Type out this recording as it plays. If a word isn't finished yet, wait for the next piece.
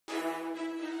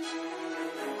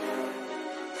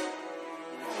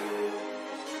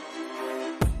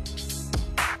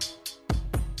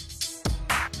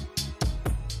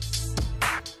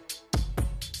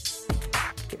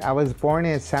I was born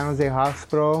at San Jose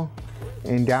Hospital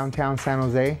in downtown San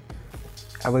Jose.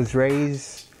 I was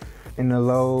raised in a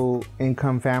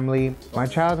low-income family. My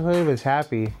childhood was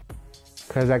happy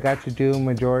because I got to do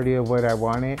majority of what I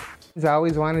wanted. I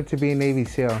always wanted to be a Navy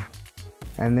SEAL.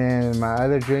 And then my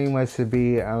other dream was to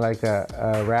be like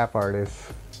a rap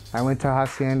artist. I went to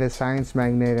Hacienda Science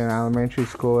Magnet in elementary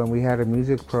school, and we had a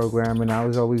music program, and I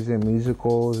was always in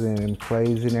musicals and in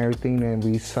plays and everything, and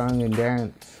we sung and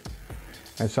danced.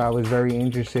 And so I was very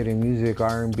interested in music,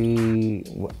 R&B,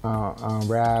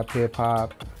 rap, hip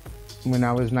hop. When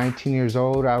I was 19 years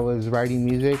old, I was writing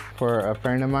music for a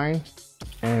friend of mine.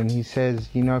 And he says,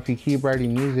 you know, if you keep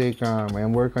writing music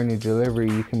and work on your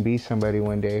delivery, you can be somebody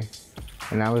one day.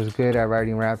 And I was good at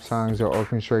writing rap songs or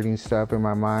orchestrating stuff in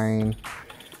my mind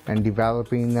and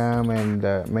developing them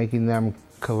and making them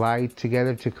collide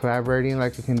together to collaborating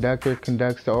like a conductor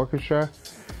conducts the orchestra.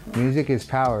 Music is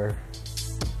power.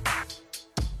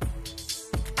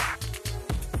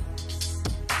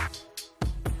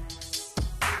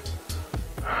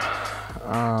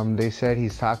 They said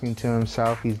he's talking to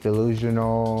himself, he's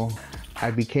delusional.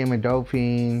 I became a dope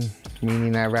fiend,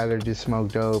 meaning I'd rather just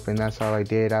smoke dope, and that's all I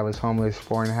did. I was homeless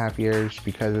 4.5 years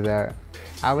because of that.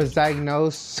 I was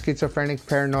diagnosed schizophrenic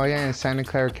paranoia in Santa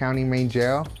Clara County Main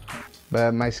Jail,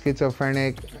 but my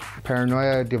schizophrenic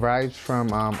paranoia derives from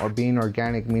being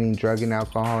organic, meaning drug and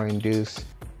alcohol induced.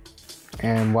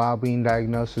 And while being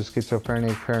diagnosed with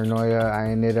schizophrenic paranoia, I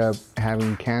ended up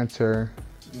having cancer.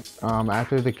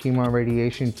 After the chemo and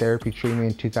radiation therapy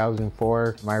treatment in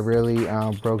 2004, I really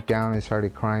broke down and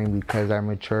started crying because I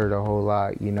matured a whole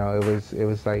lot. You know, it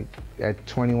was like at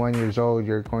 21 years old,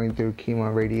 you're going through chemo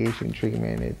and radiation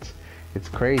treatment. It's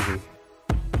crazy.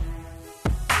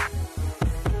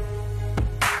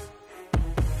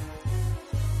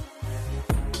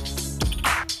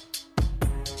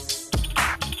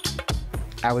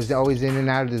 I was always in and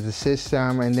out of the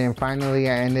system, and then finally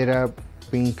I ended up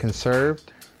being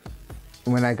conserved.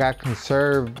 When I got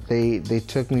conserved, they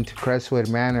took me to Crestwood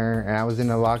Manor, and I was in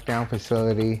a lockdown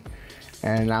facility,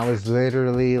 and I was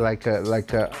literally like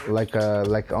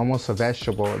almost a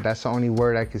vegetable. That's the only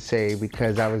word I could say,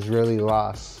 because I was really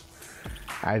lost.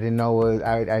 I didn't know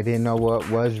what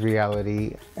was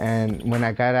reality. And when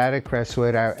I got out of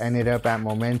Crestwood, I ended up at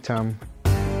Momentum.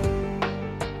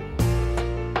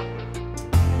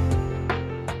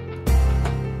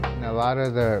 A lot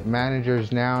of the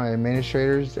managers now and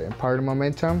administrators part of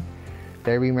Momentum,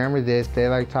 they remember this. They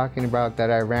like talking about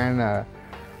that I ran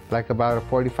like about a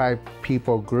 45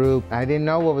 people group. I didn't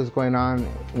know what was going on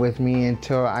with me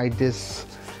until I just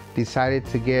decided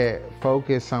to get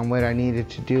focused on what I needed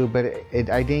to do. But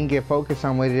I didn't get focused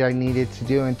on what I needed to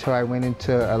do until I went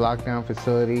into a lockdown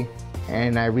facility.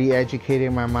 And I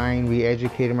re-educated my mind,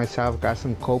 re-educated myself, got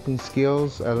some coping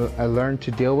skills. I learned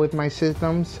to deal with my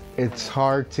symptoms. It's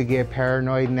hard to get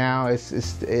paranoid now. It's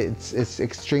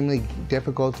extremely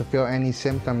difficult to feel any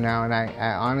symptom now. And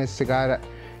I honest to God,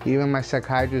 even my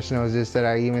psychiatrist knows this, that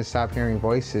I even stopped hearing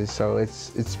voices. So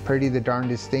it's pretty the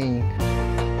darndest thing.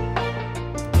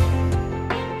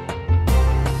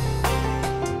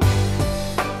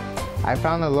 I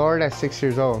found the Lord at 6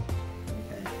 years old.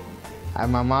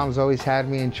 My mom's always had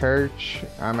me in church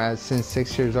since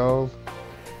 6 years old.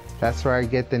 That's where I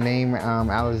get the name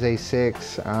Alizé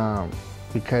 6,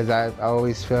 because I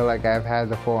always feel like I've had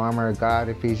the full armor of God,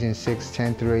 Ephesians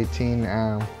 6:10 through 18,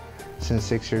 since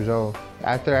 6 years old.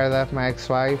 After I left my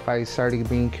ex-wife, I started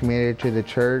being committed to the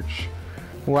church.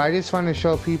 Well, I just want to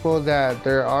show people that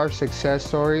there are success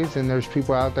stories and there's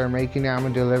people out there making it. I'm a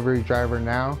delivery driver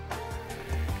now.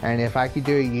 And if I could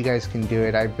do it, you guys can do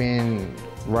it. I've been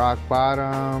rock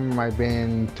bottom, I've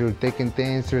been through thick and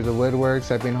thin, through the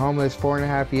woodworks. I've been homeless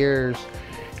 4.5 years,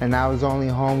 and I was only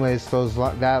homeless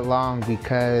that long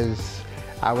because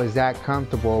I was that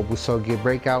comfortable. So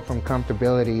break out from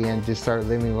comfortability and just start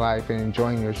living life and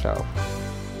enjoying yourself.